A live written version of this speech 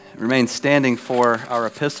Remain standing for our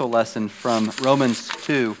epistle lesson from Romans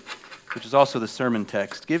 2, which is also the sermon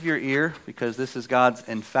text. Give your ear, because this is God's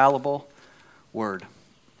infallible word.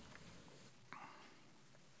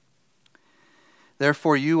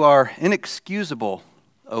 Therefore you are inexcusable,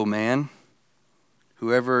 O man,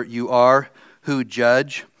 whoever you are who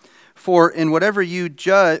judge. For whatever you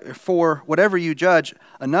judge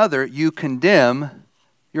another, you condemn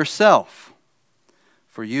yourself.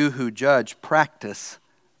 For you who judge practice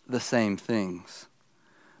the same things.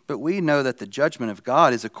 But we know that the judgment of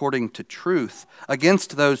God is according to truth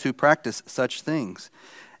against those who practice such things.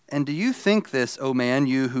 And do you think this, O man,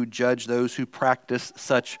 you who judge those who practice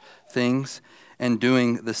such things and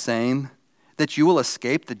doing the same, that you will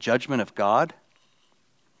escape the judgment of God?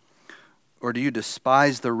 Or do you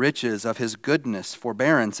despise the riches of his goodness,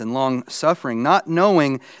 forbearance, and long-suffering, not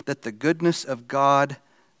knowing that the goodness of God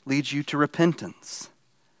leads you to repentance?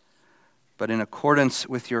 But in accordance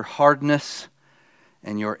with your hardness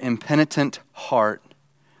and your impenitent heart,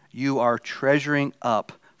 you are treasuring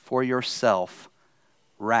up for yourself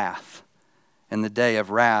wrath in the day of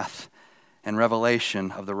wrath and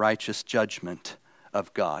revelation of the righteous judgment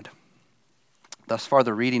of God. Thus far,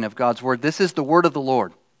 the reading of God's word. This is the word of the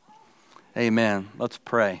Lord. Amen. Let's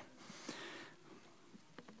pray.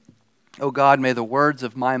 O God, may the words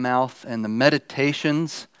of my mouth and the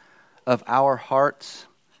meditations of our hearts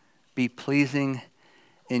be pleasing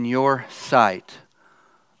in your sight,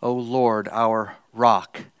 O Lord, our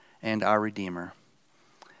rock and our Redeemer.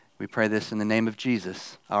 We pray this in the name of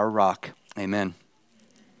Jesus, our rock. Amen.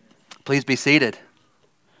 Please be seated.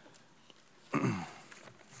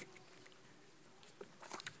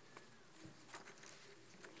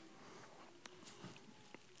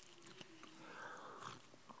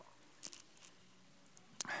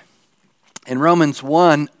 In Romans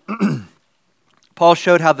 1, Paul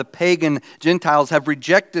showed how the pagan Gentiles have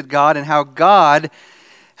rejected God and how God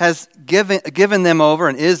has given them over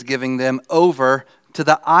and is giving them over to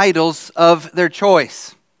the idols of their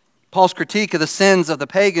choice. Paul's critique of the sins of the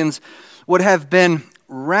pagans would have been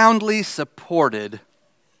roundly supported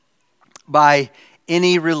by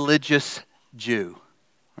any religious Jew,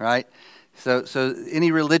 right? So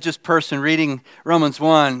any religious person reading Romans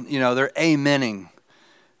 1, they're amening.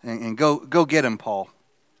 And go get him, Paul.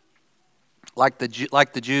 Like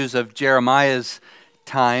the Jews of Jeremiah's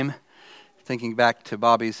time, thinking back to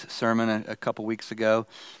Bobby's sermon a couple weeks ago,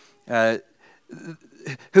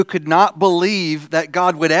 who could not believe that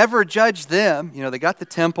God would ever judge them. They got the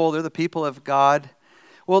temple, they're the people of God.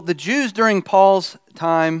 Well, the Jews during Paul's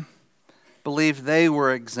time believed they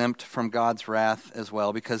were exempt from God's wrath as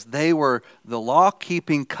well, because they were the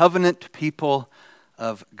law-keeping covenant people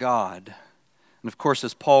of God. And of course,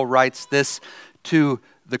 as Paul writes this to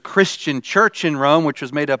the Christian church in Rome, which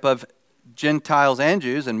was made up of Gentiles and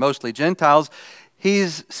Jews, and mostly Gentiles,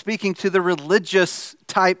 he's speaking to the religious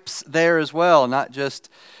types there as well, not just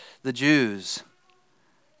the Jews.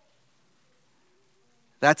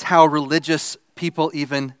 That's how religious people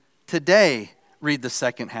even today read the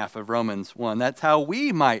second half of Romans 1. That's how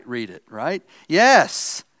we might read it, right?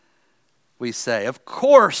 Yes, we say. Of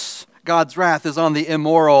course, God's wrath is on the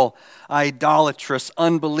immoral, idolatrous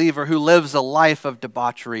unbeliever who lives a life of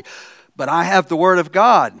debauchery. But I have the word of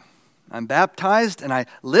God. I'm baptized and I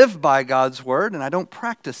live by God's word, and I don't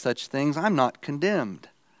practice such things. I'm not condemned.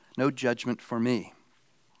 No judgment for me.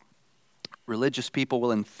 Religious people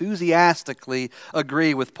will enthusiastically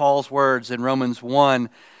agree with Paul's words in Romans 1,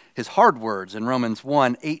 his hard words in Romans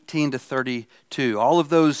 1, 18 to 32. All of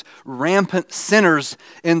those rampant sinners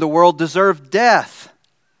in the world deserve death.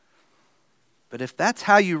 But if that's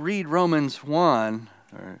how you read Romans 1,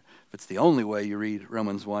 or if it's the only way you read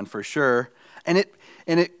Romans 1 for sure, and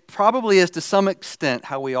it probably is to some extent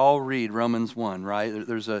how we all read Romans 1, right?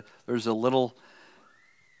 There's a little,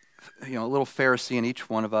 a little Pharisee in each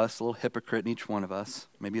one of us, a little hypocrite in each one of us,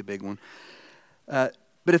 maybe a big one. But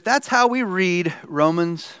if that's how we read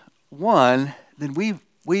Romans 1, then we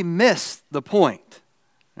miss the point,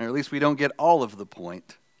 or at least we don't get all of the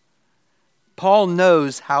point. Paul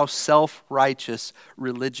knows how self-righteous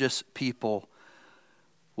religious people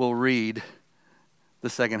will read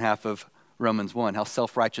the second half of Romans 1, how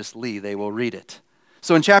self-righteously they will read it.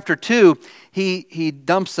 So in chapter 2, he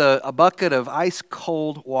dumps a bucket of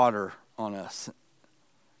ice-cold water on us.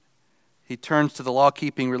 He turns to the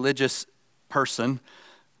law-keeping religious person,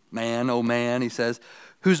 man, he says,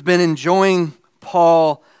 who's been enjoying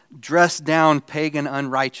Paul dressed down pagan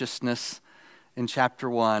unrighteousness in chapter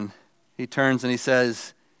 1. He turns and he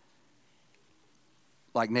says,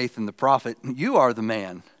 like Nathan the prophet, you are the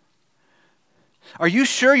man. Are you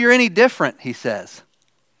sure you're any different, he says.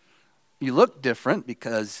 You look different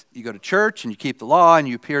because you go to church and you keep the law and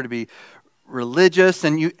you appear to be religious,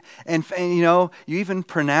 and you even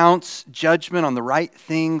pronounce judgment on the right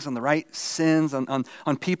things, on the right sins,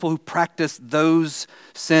 on people who practice those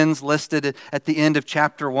sins listed at the end of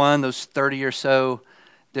chapter 1, those 30 or so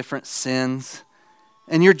different sins.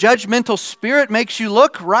 And your judgmental spirit makes you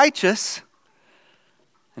look righteous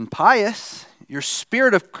and pious. Your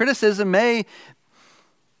spirit of criticism may,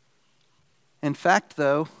 in fact,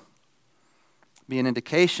 though, be an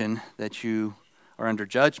indication that you are under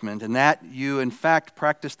judgment, and that you, in fact,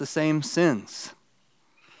 practice the same sins.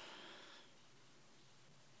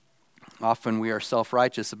 Often we are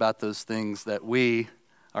self-righteous about those things that we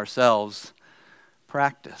ourselves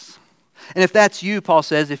practice. And if that's you, Paul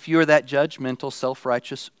says, if you're that judgmental,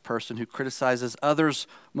 self-righteous person who criticizes others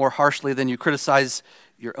more harshly than you criticize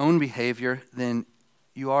your own behavior, then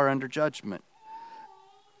you are under judgment.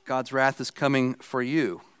 God's wrath is coming for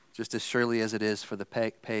you, just as surely as it is for the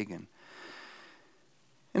pagan.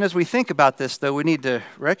 And as we think about this, though, we need to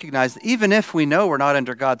recognize that even if we know we're not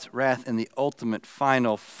under God's wrath in the ultimate,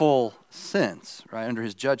 final, full sense, right, under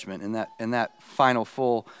his judgment in that final,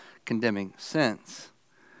 full, condemning sense,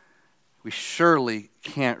 we surely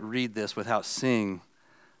can't read this without seeing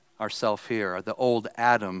ourselves here, the old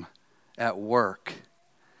Adam at work,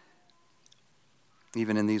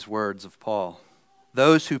 even in these words of Paul.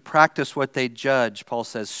 Those who practice what they judge, Paul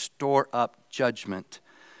says, store up judgment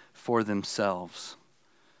for themselves.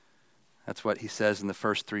 That's what he says in the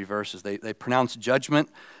first 3 verses. They pronounce judgment.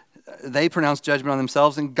 They pronounce judgment on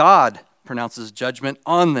themselves, and God pronounces judgment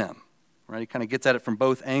on them. Right? He kind of gets at it from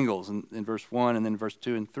both angles in verse 1 and then verse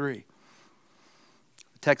 2 and 3.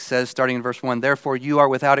 The text says, starting in verse 1, "Therefore you are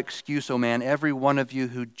without excuse, O man, every one of you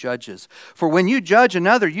who judges. For when you judge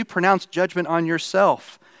another, you pronounce judgment on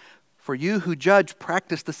yourself. For you who judge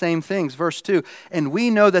practice the same things." Verse 2, "And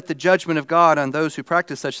we know that the judgment of God on those who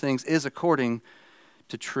practice such things is according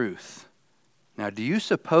to truth. Now do you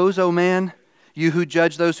suppose, O man, you who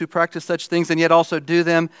judge those who practice such things and yet also do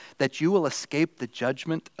them, that you will escape the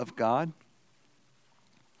judgment of God?"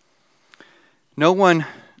 No one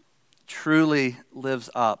truly lives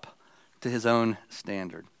up to his own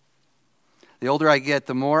standard. The older I get,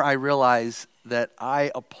 the more I realize that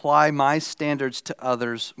I apply my standards to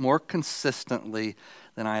others more consistently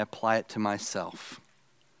than I apply it to myself.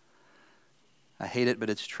 I hate it, but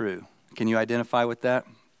it's true. Can you identify with that?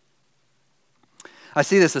 I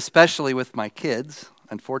see this especially with my kids,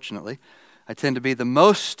 unfortunately. I tend to be the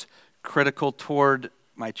most critical toward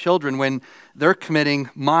my children when they're committing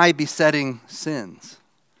my besetting sins.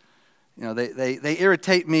 You know, they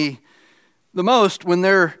irritate me the most when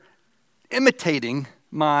they're imitating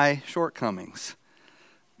my shortcomings.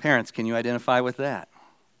 Parents, can you identify with that?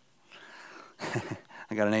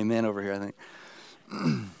 I got an amen over here, I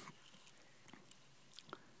think.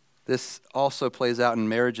 This also plays out in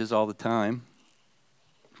marriages all the time.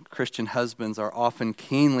 Christian husbands are often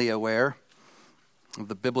keenly aware of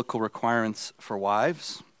the biblical requirements for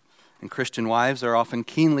wives, and Christian wives are often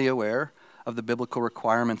keenly aware of the biblical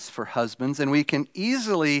requirements for husbands, and we can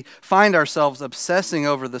easily find ourselves obsessing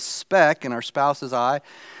over the speck in our spouse's eye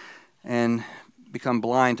and become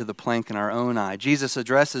blind to the plank in our own eye. Jesus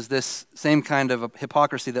addresses this same kind of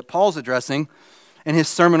hypocrisy that Paul's addressing in his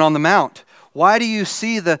Sermon on the Mount. Why do you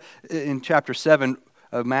see in chapter 7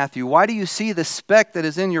 of Matthew, why do you see the speck that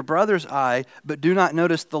is in your brother's eye, but do not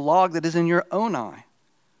notice the log that is in your own eye?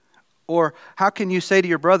 Or how can you say to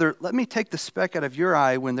your brother, let me take the speck out of your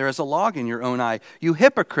eye when there is a log in your own eye? You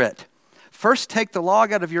hypocrite. First take the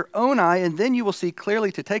log out of your own eye, and then you will see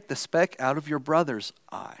clearly to take the speck out of your brother's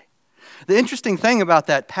eye. The interesting thing about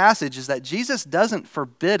that passage is that Jesus doesn't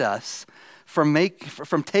forbid us from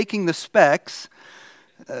taking the specks,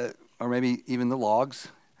 or maybe even the logs,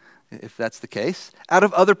 if that's the case, out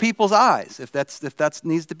of other people's eyes, if that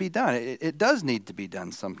needs to be done. It does need to be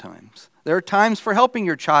done sometimes. There are times for helping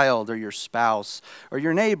your child or your spouse or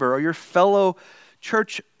your neighbor or your fellow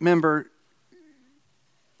church member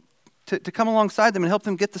to come alongside them and help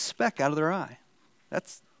them get the speck out of their eye.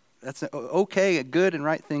 That's okay, a good and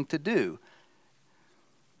right thing to do.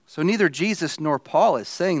 So neither Jesus nor Paul is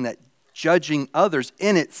saying that judging others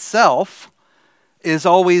in itself is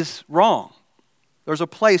always wrong. There's a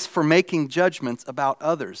place for making judgments about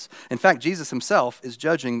others. In fact, Jesus himself is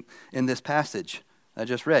judging in this passage I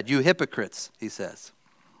just read. You hypocrites, he says.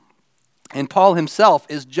 And Paul himself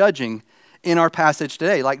is judging in our passage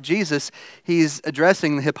today. Like Jesus, he's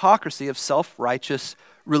addressing the hypocrisy of self-righteous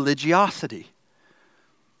religiosity.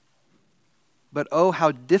 But oh,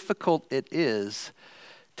 how difficult it is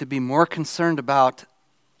to be more concerned about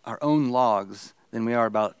our own logs than we are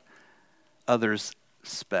about others'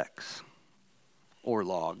 specks. or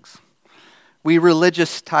logs. We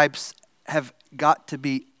religious types have got to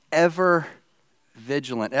be ever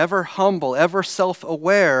vigilant, ever humble, ever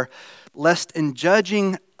self-aware, lest in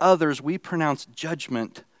judging others we pronounce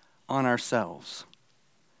judgment on ourselves.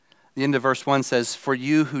 The end of verse 1 says, "For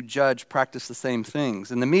you who judge practice the same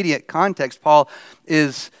things." In the immediate context, Paul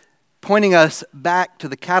is pointing us back to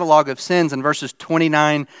the catalog of sins in verses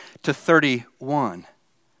 29 to 31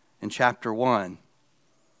 in chapter 1.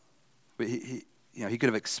 He could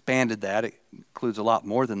have expanded that. It includes a lot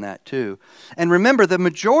more than that too. And remember, the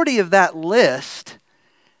majority of that list,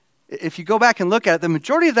 if you go back and look at it, the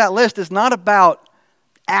majority of that list is not about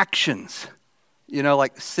actions,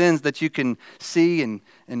 like sins that you can see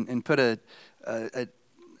and put a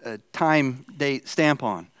time date stamp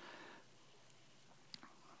on.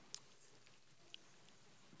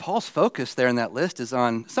 Paul's focus there in that list is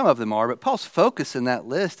on, some of them are, but Paul's focus in that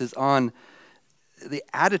list is on the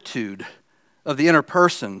attitude of the inner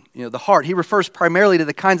person, the heart. He refers primarily to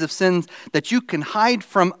the kinds of sins that you can hide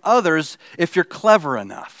from others if you're clever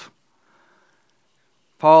enough.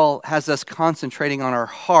 Paul has us concentrating on our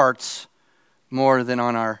hearts more than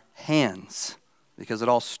on our hands, because it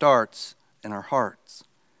all starts in our hearts.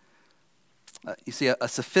 You see, a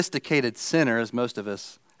sophisticated sinner, as most of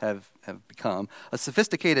us have become, a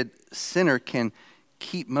sophisticated sinner can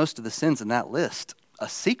keep most of the sins in that list a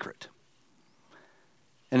secret.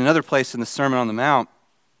 In another place in the Sermon on the Mount,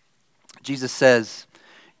 Jesus says,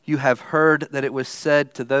 "You have heard that it was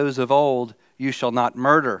said to those of old, 'You shall not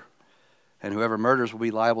murder, and whoever murders will be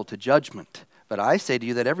liable to judgment.' But I say to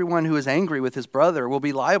you that everyone who is angry with his brother will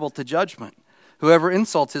be liable to judgment. Whoever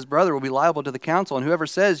insults his brother will be liable to the council, and whoever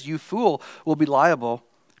says, 'You fool,' will be liable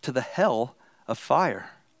to the hell of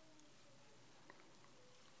fire."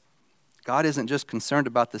 God isn't just concerned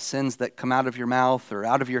about the sins that come out of your mouth or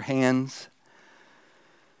out of your hands.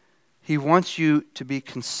 He wants you to be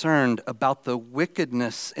concerned about the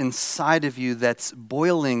wickedness inside of you that's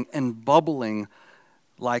boiling and bubbling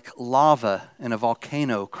like lava in a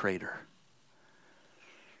volcano crater.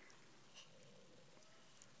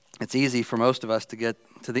 It's easy for most of us to get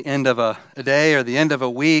to the end of a day or the end of a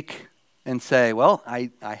week and say, "Well,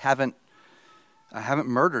 I haven't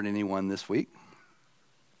murdered anyone this week."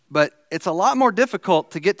 But it's a lot more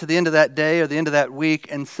difficult to get to the end of that day or the end of that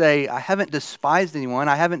week and say, "I haven't despised anyone.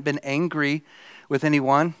 I haven't been angry with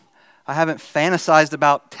anyone. I haven't fantasized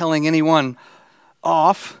about telling anyone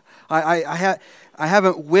off. I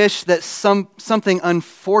haven't wished that something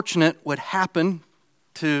unfortunate would happen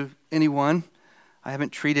to anyone. I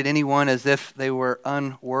haven't treated anyone as if they were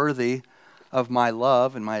unworthy of my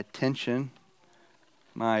love and my attention,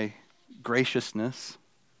 my graciousness."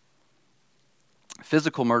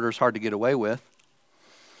 Physical murder is hard to get away with,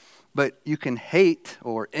 but you can hate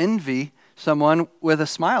or envy someone with a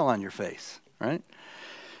smile on your face, right?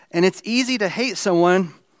 And it's easy to hate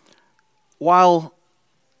someone while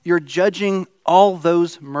you're judging all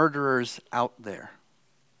those murderers out there.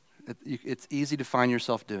 It's easy to find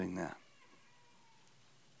yourself doing that.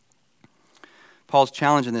 Paul's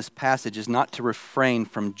challenge in this passage is not to refrain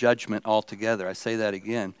from judgment altogether. I say that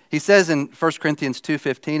again. He says in 1 Corinthians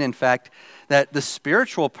 2:15, in fact, that the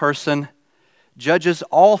spiritual person judges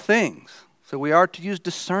all things. So we are to use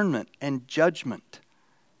discernment and judgment,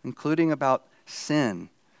 including about sin.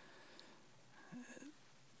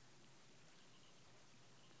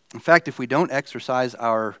 In fact, if we don't exercise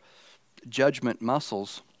our judgment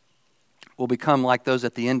muscles, we'll become like those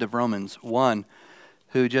at the end of Romans 1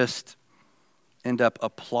 who just end up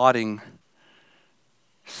applauding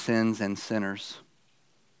sins and sinners,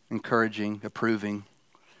 encouraging, approving,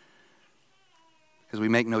 because we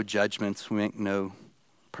make no judgments, we make no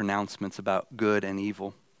pronouncements about good and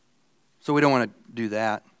evil. So we don't want to do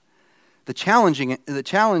that. The challenge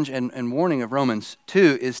and warning of Romans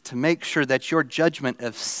 2 is to make sure that your judgment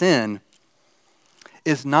of sin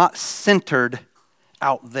is not centered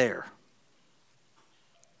out there.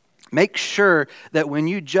 Make sure that when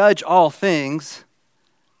you judge all things,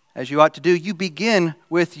 as you ought to do, you begin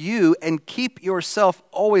with you and keep yourself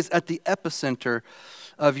always at the epicenter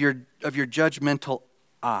of your judgmental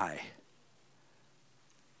eye.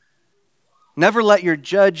 Never let your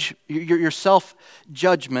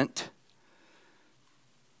self-judgment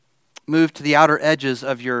move to the outer edges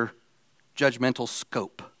of your judgmental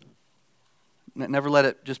scope. Never let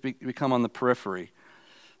it just become on the periphery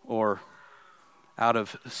or out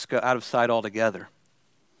of sight altogether.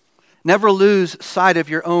 Never lose sight of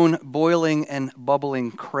your own boiling and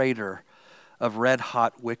bubbling crater of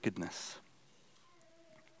red-hot wickedness.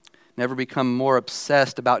 Never become more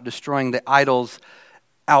obsessed about destroying the idols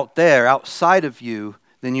out there, outside of you,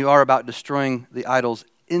 than you are about destroying the idols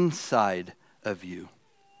inside of you.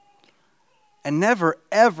 And never,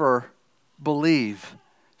 ever believe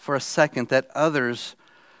for a second that others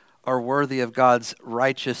are worthy of God's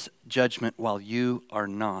righteous judgment while you are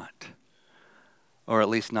not. Or at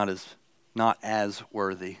least not as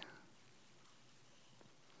worthy.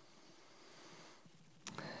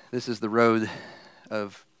 This is the road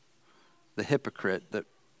of the hypocrite that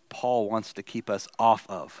Paul wants to keep us off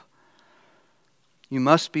of. You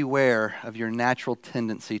must beware of your natural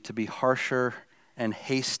tendency to be harsher and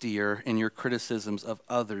hastier in your criticisms of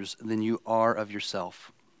others than you are of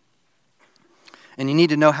yourself. And you need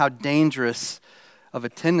to know how dangerous of a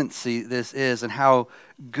tendency this is and how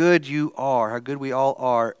good you are, how good we all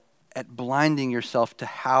are at blinding yourself to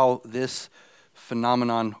how this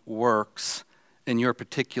phenomenon works in your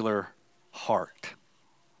particular heart.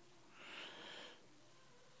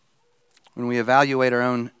 When we evaluate our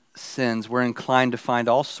own sins, we're inclined to find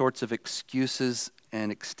all sorts of excuses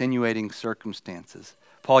and extenuating circumstances.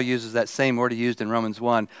 Paul uses that same word he used in Romans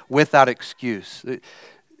 1, without excuse.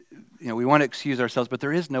 We want to excuse ourselves, but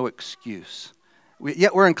there is no excuse.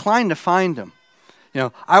 Yet we're inclined to find them.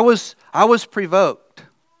 I was provoked.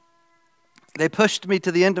 They pushed me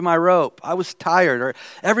to the end of my rope. I was tired, or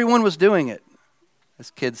everyone was doing it, as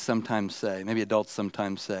kids sometimes say, maybe adults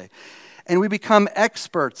sometimes say. And we become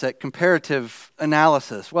experts at comparative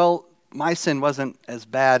analysis. Well, my sin wasn't as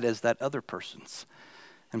bad as that other person's.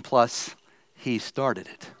 And plus, he started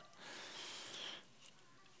it.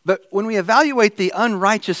 But when we evaluate the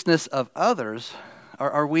unrighteousness of others,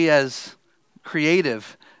 are we as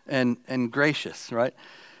creative and gracious, right?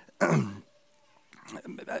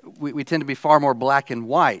 we tend to be far more black and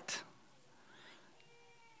white.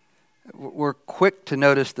 We're quick to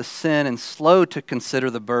notice the sin and slow to consider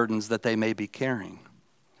the burdens that they may be carrying.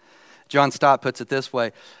 John Stott puts it this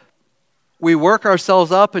way: we work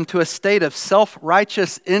ourselves up into a state of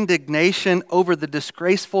self-righteous indignation over the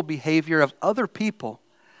disgraceful behavior of other people,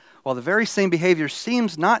 while the very same behavior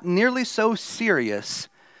seems not nearly so serious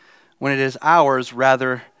when it is ours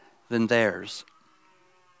rather than theirs.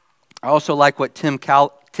 I also like what Tim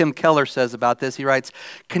Keller says about this. He writes,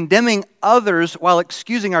 condemning others while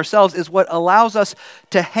excusing ourselves is what allows us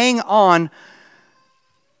to hang on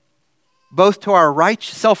both to our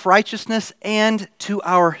self-righteousness and to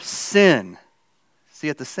our sin. See,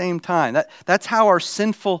 at the same time, that's how our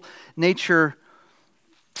sinful nature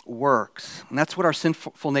works. And that's what our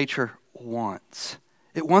sinful nature wants.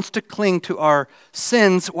 It wants to cling to our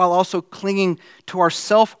sins while also clinging to our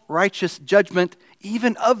self-righteous judgment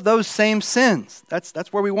even of those same sins.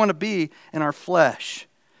 That's where we want to be in our flesh.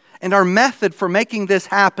 And our method for making this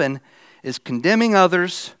happen is condemning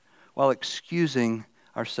others while excusing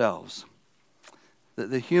ourselves.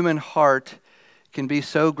 The human heart can be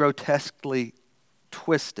so grotesquely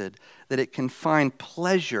twisted that it can find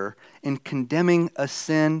pleasure in condemning a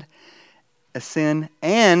sin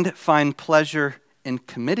and find pleasure in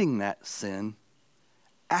committing that sin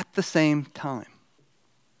at the same time.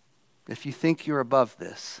 If you think you're above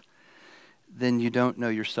this, then you don't know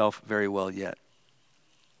yourself very well yet.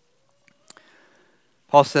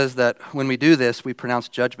 Paul says that when we do this, we pronounce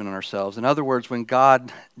judgment on ourselves. In other words, when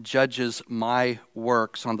God judges my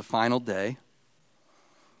works on the final day,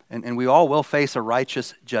 and we all will face a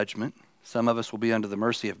righteous judgment. Some of us will be under the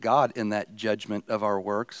mercy of God in that judgment of our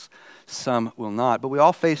works. Some will not. But we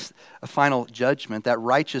all face a final judgment. That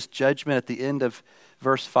righteous judgment at the end of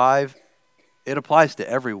verse 5, it applies to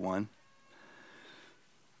everyone.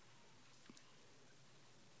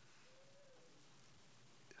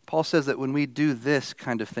 Paul says that when we do this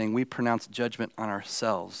kind of thing, we pronounce judgment on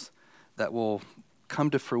ourselves that will come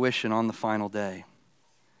to fruition on the final day.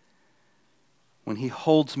 When he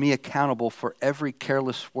holds me accountable for every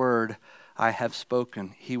careless word I have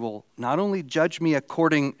spoken, he will not only judge me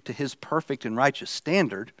according to his perfect and righteous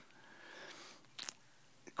standard,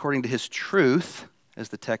 according to his truth, as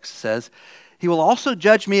the text says, he will also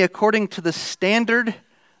judge me according to the standard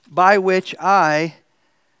by which I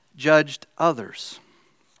judged others.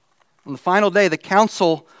 On the final day, the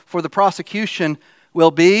counsel for the prosecution will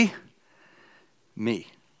be me.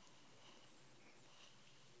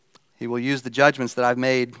 He will use the judgments that I've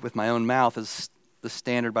made with my own mouth as the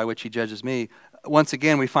standard by which he judges me. Once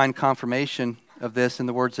again, we find confirmation of this in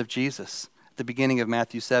the words of Jesus. At the beginning of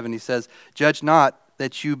Matthew 7, he says, "Judge not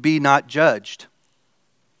that you be not judged.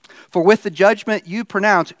 For with the judgment you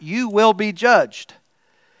pronounce, you will be judged.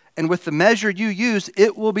 And with the measure you use,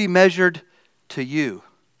 it will be measured to you."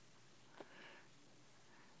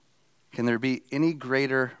 Can there be any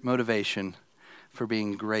greater motivation for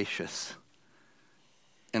being gracious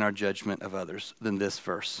in our judgment of others than this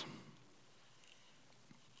verse?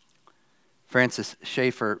 Francis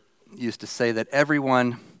Schaeffer used to say that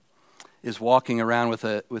everyone is walking around with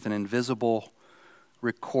an invisible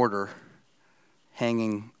recorder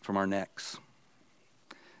hanging from our necks.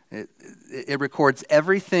 It records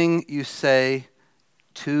everything you say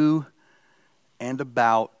to and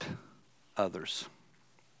about others.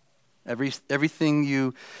 Everything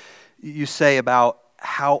you say about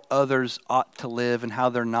how others ought to live and how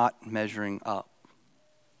they're not measuring up.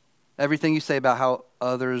 Everything you say about how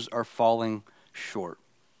others are falling short.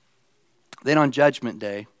 Then on Judgment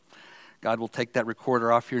Day, God will take that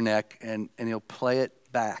recorder off your neck and he'll play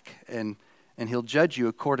it back and he'll judge you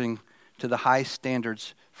according to the high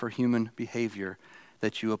standards for human behavior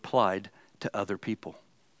that you applied to other people.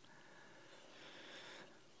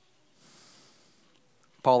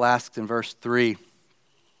 Paul asks in verse 3,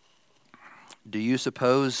 do you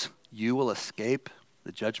suppose you will escape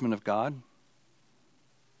the judgment of God?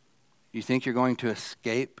 You think you're going to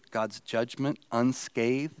escape God's judgment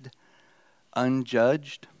unscathed,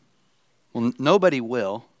 unjudged? Well, nobody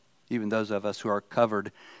will, even those of us who are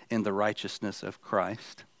covered in the righteousness of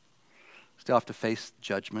Christ. Still have to face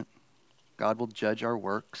judgment. God will judge our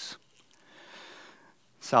works.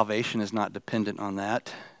 Salvation is not dependent on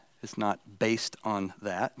that. It's not based on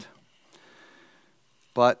that.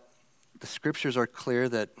 But the scriptures are clear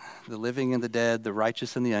that the living and the dead, the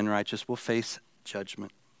righteous and the unrighteous will face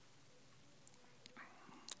judgment.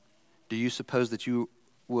 Do you suppose that you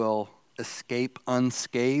will escape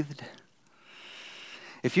unscathed?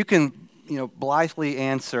 If you can, blithely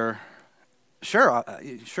answer, sure,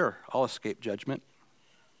 I'll escape judgment.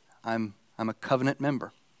 I'm a covenant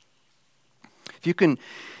member.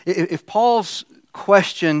 If Paul's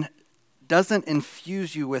question doesn't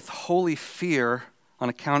infuse you with holy fear on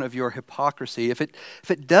account of your hypocrisy, if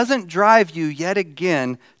it doesn't drive you yet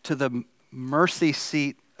again to the mercy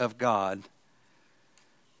seat of God,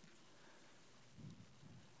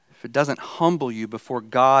 if it doesn't humble you before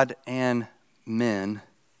God and men,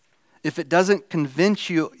 if it doesn't convince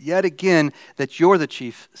you yet again that you're the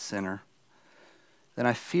chief sinner, then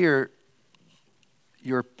I fear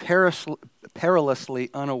you're perilously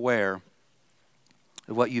unaware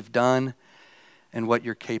of what you've done and what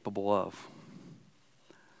you're capable of.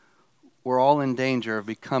 We're all in danger of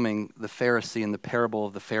becoming the Pharisee in the parable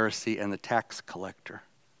of the Pharisee and the tax collector.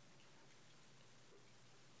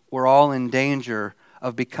 We're all in danger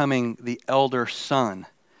of becoming the elder son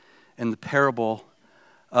in the parable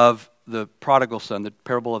of the prodigal son, the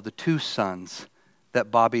parable of the two sons that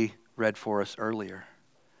Bobby read for us earlier.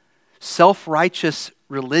 Self-righteous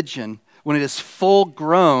religion, when it is full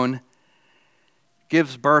grown,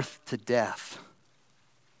 gives birth to death.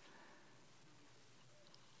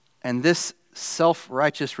 And this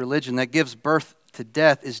self-righteous religion that gives birth to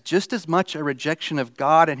death is just as much a rejection of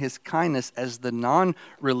God and his kindness as the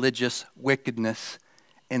non-religious wickedness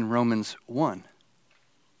in Romans 1.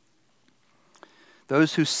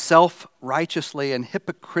 Those who self-righteously and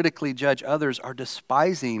hypocritically judge others are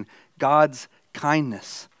despising God's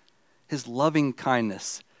kindness, his loving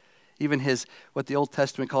kindness, even his, what the Old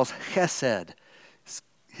Testament calls chesed,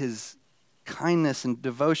 his kindness and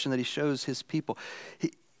devotion that he shows his people.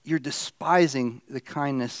 You're despising the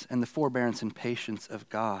kindness and the forbearance and patience of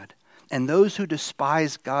God. And those who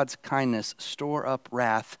despise God's kindness store up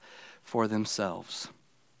wrath for themselves.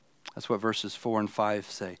 That's what verses 4 and 5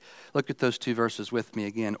 say. Look at those two verses with me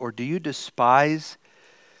again. Or do you despise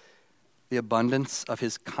the abundance of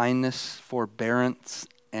his kindness, forbearance,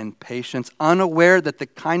 and patience, unaware that the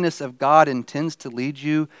kindness of God intends to lead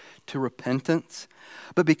you to repentance?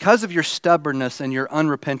 But because of your stubbornness and your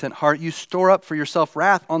unrepentant heart, you store up for yourself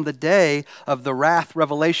wrath on the day of the wrath,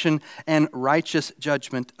 revelation, and righteous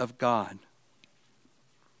judgment of God.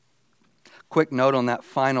 Quick note on that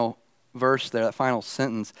final verse there, that final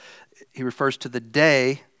sentence. He refers to the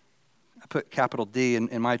day. I put capital D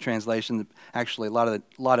in my translation. Actually, a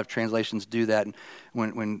lot of translations do that. And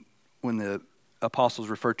when the apostles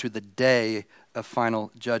refer to the day of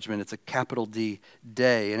final judgment, it's a capital D,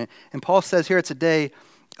 day. And Paul says here it's a day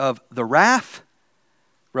of the wrath,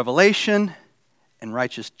 revelation, and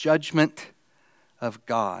righteous judgment of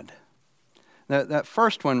God. Now, that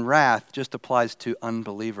first one, wrath, just applies to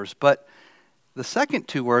unbelievers. But the second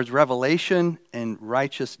two words, revelation and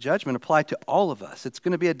righteous judgment, apply to all of us. It's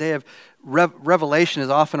going to be a day of revelation is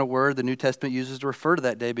often a word the New Testament uses to refer to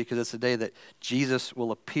that day because it's a day that Jesus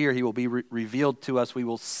will appear. He will be revealed to us. We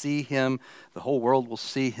will see him. The whole world will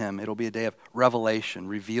see him. It'll be a day of revelation,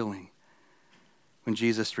 revealing when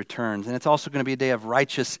Jesus returns. And it's also going to be a day of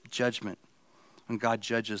righteous judgment when God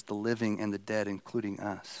judges the living and the dead, including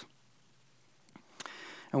us.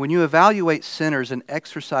 And when you evaluate sinners and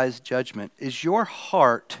exercise judgment, is your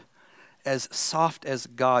heart as soft as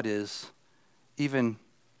God is, even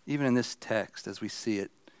in this text as we see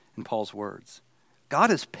it in Paul's words,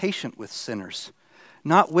 God is patient with sinners,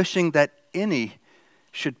 not wishing that any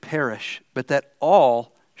should perish, but that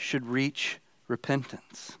all should reach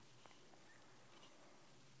repentance.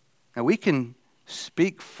 Now we can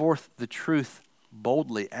speak forth the truth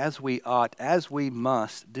boldly as we ought, as we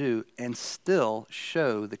must do, and still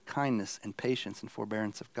show the kindness and patience and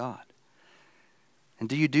forbearance of God. And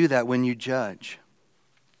do you do that when you judge?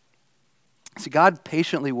 See, God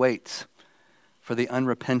patiently waits for the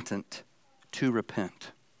unrepentant to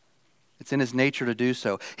repent. It's in his nature to do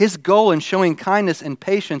so. His goal in showing kindness and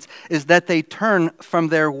patience is that they turn from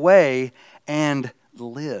their way and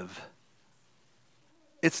live.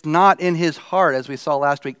 It's not in his heart, as we saw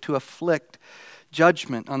last week, to afflict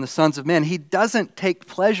judgment on the sons of men. He doesn't take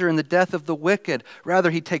pleasure in the death of the wicked.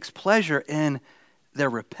 Rather, he takes pleasure in their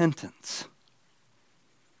repentance.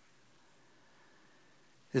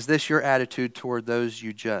 Is this your attitude toward those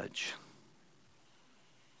you judge?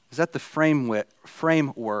 Is that the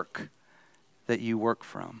framework that you work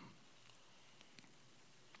from?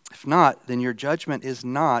 If not, then your judgment is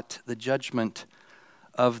not the judgment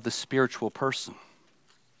of the spiritual person.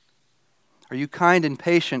 Are you kind and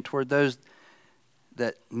patient toward those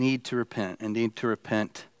that need to repent and need to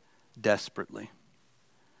repent desperately?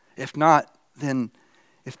 If not, then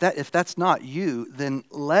if that's not you, then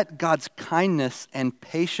let God's kindness and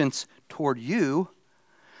patience toward you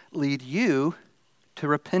lead you to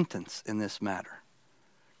repentance in this matter.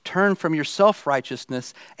 Turn from your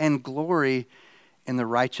self-righteousness and glory in the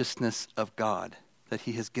righteousness of God that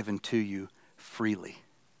he has given to you freely.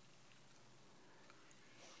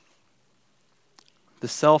 The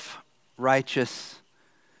self-righteous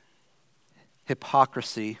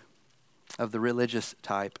hypocrisy of the religious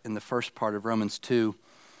type in the first part of Romans 2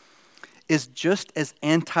 is just as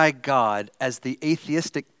anti-God as the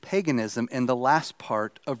atheistic paganism in the last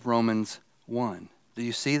part of Romans 1. Do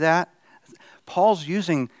you see that? Paul's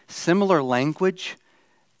using similar language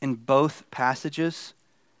in both passages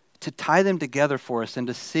to tie them together for us and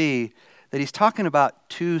to see that he's talking about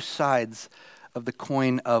two sides of the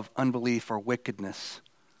coin of unbelief or wickedness.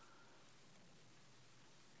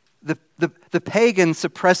 The pagan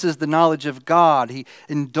suppresses the knowledge of God. He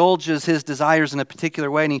indulges his desires in a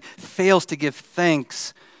particular way, and he fails to give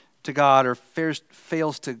thanks to God or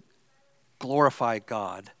fails to glorify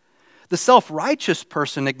God. The self-righteous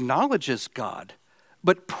person acknowledges God,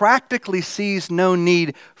 but practically sees no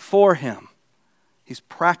need for him. He's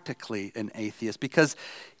practically an atheist because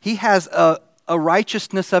he has a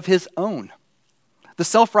righteousness of his own. The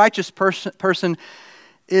self-righteous person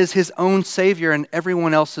is his own savior and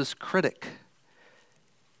everyone else's critic.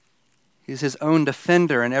 He's his own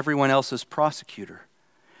defender and everyone else's prosecutor.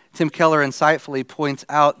 Tim Keller insightfully points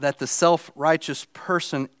out that the self-righteous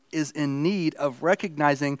person is in need of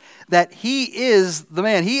recognizing that he is the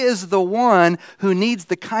man. He is the one who needs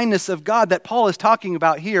the kindness of God that Paul is talking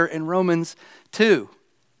about here in Romans 2.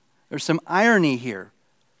 There's some irony here,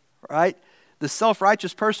 right? The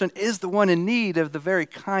self-righteous person is the one in need of the very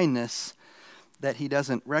kindness that he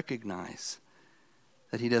doesn't recognize,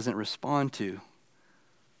 that he doesn't respond to.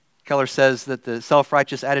 Keller says that the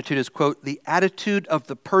self-righteous attitude is, quote, the attitude of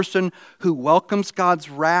the person who welcomes God's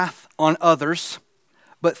wrath on others,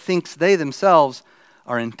 but thinks they themselves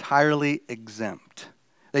are entirely exempt.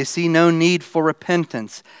 They see no need for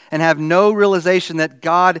repentance and have no realization that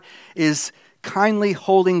God is kindly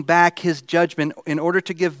holding back his judgment in order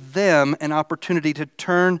to give them an opportunity to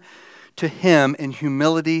turn to him in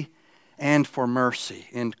humility and for mercy.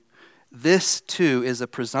 And this too is a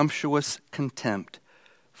presumptuous contempt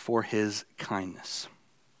for his kindness.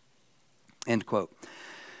 End quote.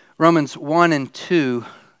 Romans 1 and 2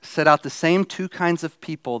 set out the same two kinds of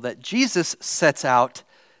people that Jesus sets out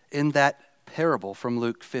in that parable from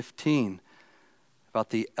Luke 15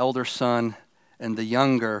 about the elder son and the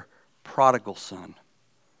younger prodigal son.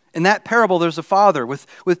 In that parable, there's a father with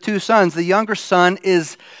two sons. The younger son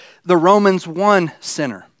is the Romans 1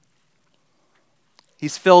 sinner.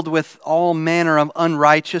 He's filled with all manner of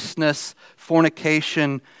unrighteousness,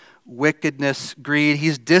 fornication, wickedness, greed.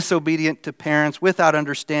 He's disobedient to parents, without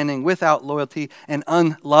understanding, without loyalty, and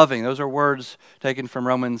unloving. Those are words taken from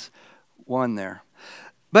Romans 1 there.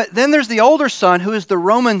 But then there's the older son who is the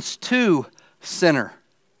Romans 2 sinner.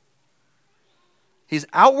 He's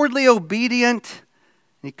outwardly obedient.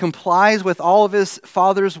 He complies with all of his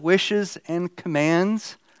father's wishes and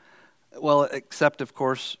commands. Well, except, of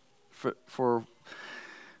course, for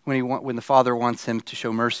when the father wants him to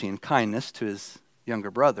show mercy and kindness to his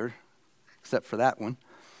younger brother, except for that one.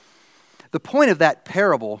 The point of that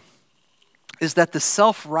parable is that the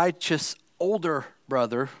self-righteous older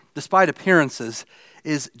brother, despite appearances,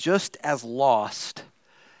 is just as lost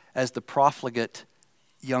as the profligate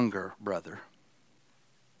younger brother.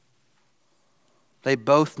 They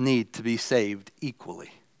both need to be saved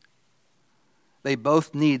equally. They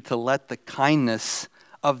both need to let the kindness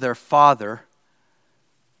of their Father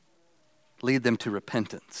lead them to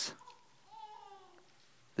repentance.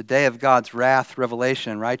 The day of God's wrath,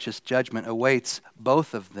 revelation, and righteous judgment awaits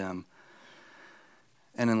both of them.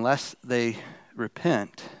 And unless they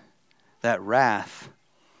repent, that wrath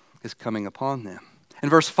is coming upon them. In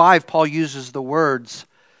verse 5, Paul uses the words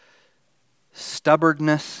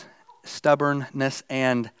stubbornness,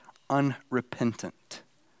 and unrepentant.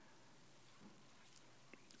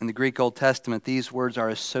 In the Greek Old Testament, these words are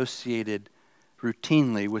associated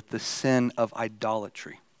routinely with the sin of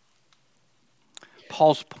idolatry.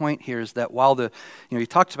 Paul's point here is that while he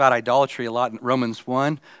talks about idolatry a lot in Romans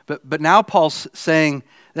 1, but now Paul's saying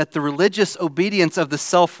that the religious obedience of the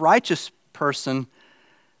self-righteous person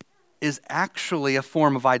is actually a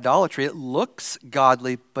form of idolatry. It looks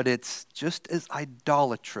godly, but it's just as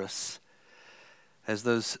idolatrous as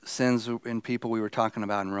those sins in people we were talking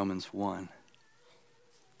about in Romans 1.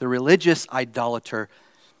 The religious idolater,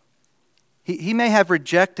 he may have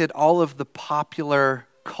rejected all of the popular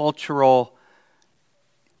cultural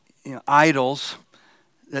idols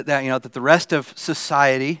that the rest of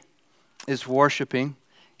society is worshiping.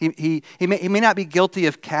 He may not be guilty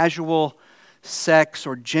of casual sex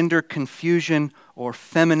or gender confusion or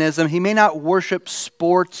feminism. He may not worship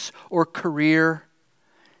sports or career.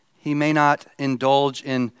 He may not indulge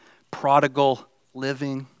in prodigal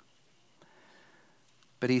living.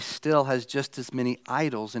 But he still has just as many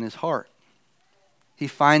idols in his heart. He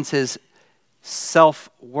finds his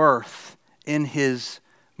self-worth in his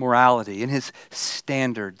morality, in his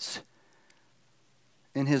standards,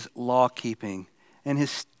 in his law-keeping, in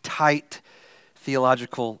his tight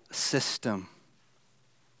theological system.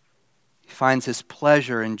 He finds his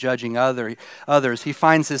pleasure in judging others. He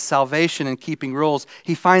finds his salvation in keeping rules.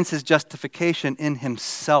 He finds his justification in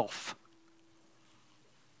himself.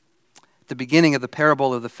 At the beginning of the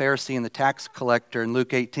parable of the Pharisee and the tax collector in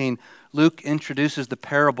Luke 18, Luke introduces the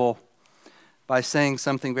parable by saying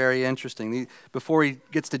something very interesting. Before he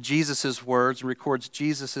gets to Jesus' words and records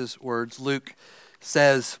Jesus' words, Luke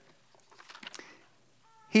says,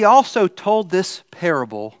 "He also told this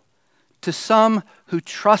parable to some who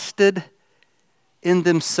trusted in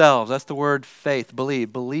themselves." That's the word faith,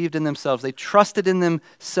 believed in themselves. They trusted in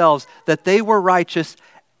themselves that they were righteous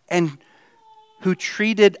and who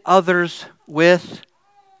treated others with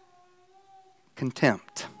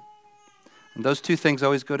contempt. And those two things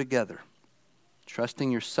always go together.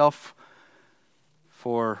 Trusting yourself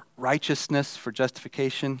for righteousness, for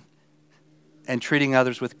justification, and treating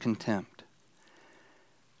others with contempt.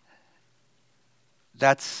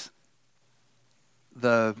 That's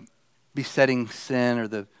the besetting sin or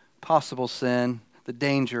the possible sin, the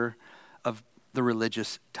danger of the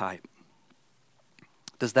religious type.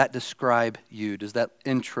 Does that describe you? Does that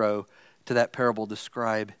intro to that parable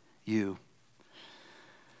describe you?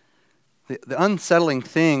 The unsettling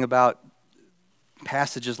thing about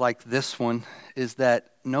passages like this one is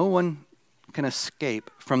that no one can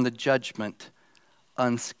escape from the judgment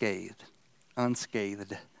unscathed.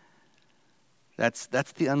 That's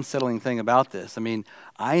the unsettling thing about this. I mean,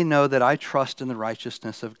 I know that I trust in the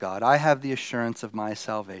righteousness of God. I have the assurance of my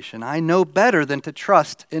salvation. I know better than to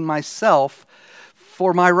trust in myself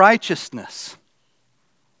for my righteousness.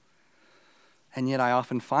 And yet I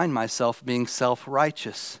often find myself being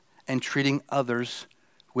self-righteous and treating others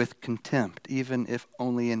with contempt, even if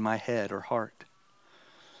only in my head or heart.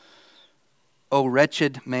 O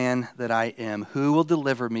wretched man that I am, who will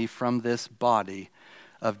deliver me from this body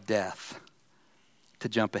of death? To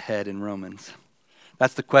jump ahead in Romans.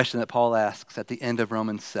 That's the question that Paul asks at the end of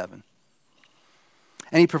Romans 7.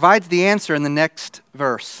 And he provides the answer in the next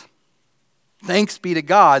verse. Thanks be to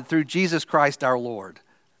God through Jesus Christ our Lord.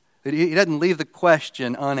 He doesn't leave the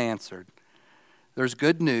question unanswered. There's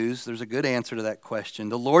good news. There's a good answer to that question.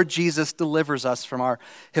 The Lord Jesus delivers us from our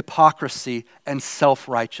hypocrisy and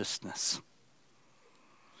self-righteousness.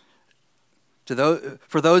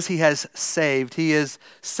 For those he has saved, he is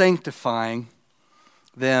sanctifying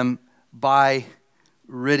them by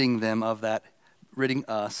ridding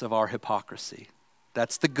us of our hypocrisy.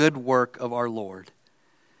 That's the good work of our Lord.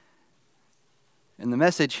 And the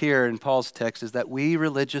message here in Paul's text is that we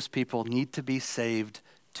religious people need to be saved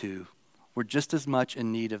too. We're just as much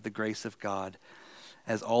in need of the grace of God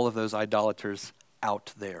as all of those idolaters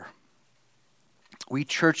out there. We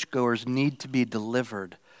churchgoers need to be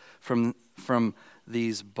delivered from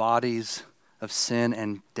these bodies of sin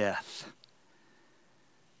and death.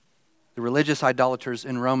 The religious idolaters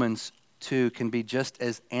in Romans 2 can be just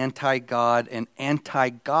as anti-God and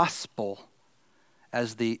anti-gospel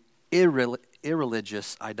as the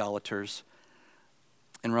irreligious idolaters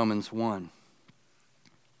in Romans 1.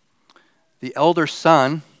 The elder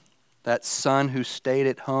son, that son who stayed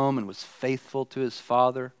at home and was faithful to his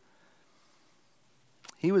father,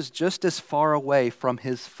 he was just as far away from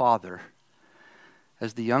his father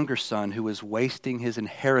as the younger son who was wasting his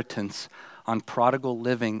inheritance on prodigal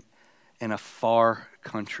living in a far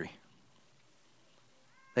country.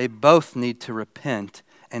 They both need to repent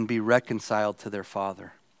and be reconciled to their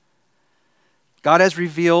father. God has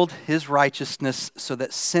revealed his righteousness so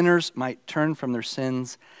that sinners might turn from their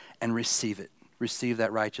sins and receive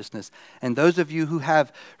that righteousness. And those of you who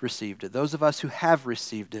have received it, those of us who have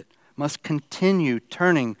received it, must continue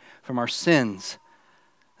turning from our sins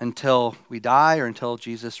until we die or until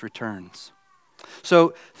Jesus returns.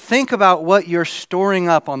 So think about what you're storing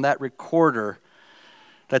up on that recorder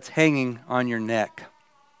that's hanging on your neck.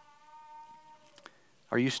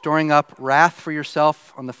 Are you storing up wrath for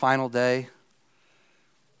yourself on the final day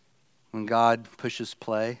when God pushes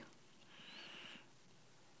play?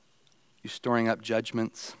 You storing up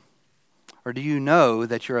judgments? Or do you know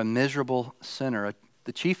that you're a miserable sinner,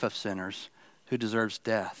 the chief of sinners, who deserves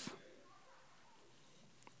death?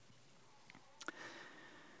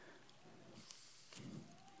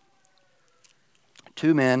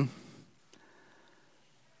 Two men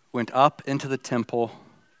went up into the temple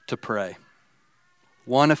to pray.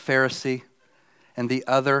 One a Pharisee and the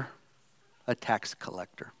other a tax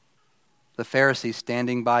collector. The Pharisee,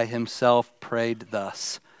 standing by himself, prayed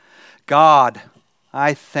thus: God,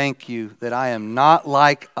 I thank you that I am not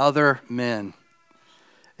like other men,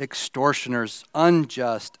 extortioners,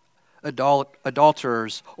 unjust,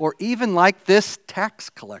 adulterers, or even like this tax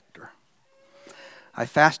collector. I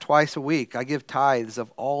fast twice a week. I give tithes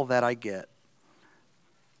of all that I get.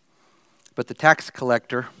 But the tax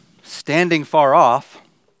collector, standing far off,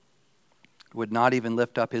 would not even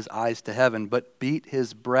lift up his eyes to heaven, but beat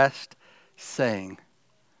his breast, saying,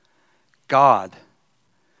 God,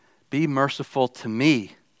 be merciful to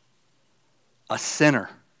me, a sinner.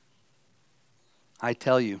 I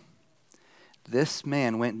tell you, this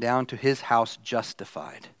man went down to his house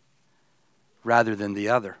justified, rather than the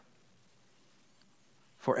other.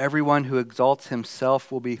 For everyone who exalts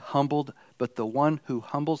himself will be humbled, but the one who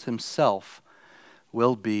humbles himself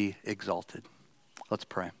will be exalted. Let's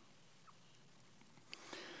pray.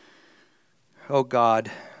 Oh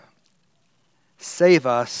God, save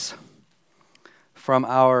us from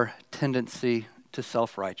our tendency to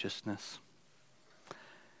self-righteousness.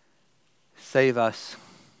 Save us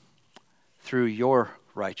through your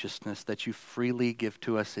righteousness that you freely give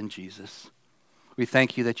to us in Jesus. We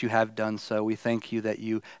thank you that you have done so. We thank you that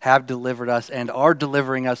you have delivered us and are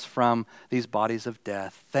delivering us from these bodies of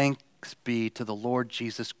death. Thanks be to the Lord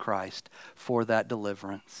Jesus Christ for that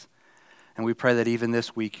deliverance. And we pray that even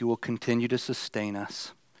this week you will continue to sustain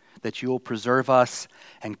us, that you will preserve us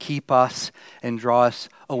and keep us and draw us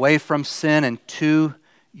away from sin and to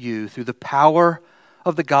you through the power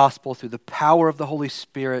of the gospel, through the power of the Holy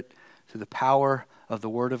Spirit, through the power of the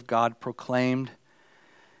Word of God proclaimed,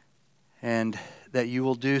 and that you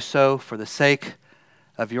will do so for the sake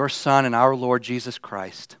of your Son and our Lord Jesus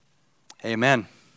Christ. Amen.